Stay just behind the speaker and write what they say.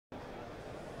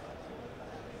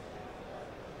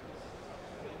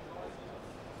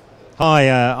Hi,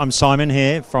 I'm Simon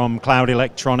here from Cloud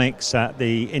Electronics at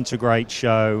the Integrate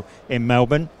show in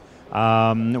Melbourne.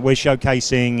 We're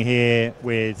showcasing here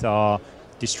with our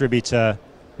distributor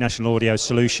National Audio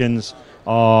Solutions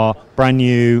our brand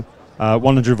new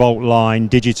 100 volt line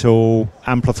digital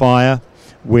amplifier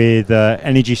with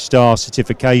Energy Star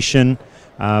certification.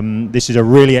 This is a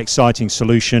really exciting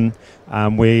solution,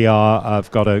 and we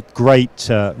have got a great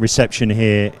reception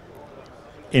here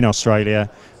in Australia.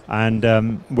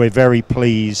 And we're very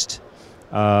pleased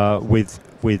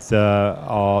with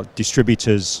our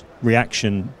distributors'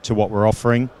 reaction to what we're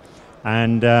offering.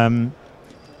 And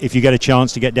if you get a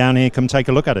chance to get down here, come take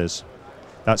a look at us.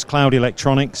 That's Cloud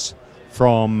Electronics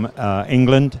from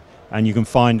England, and you can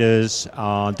find us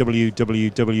on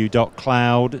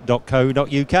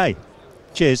www.cloud.co.uk.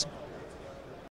 Cheers.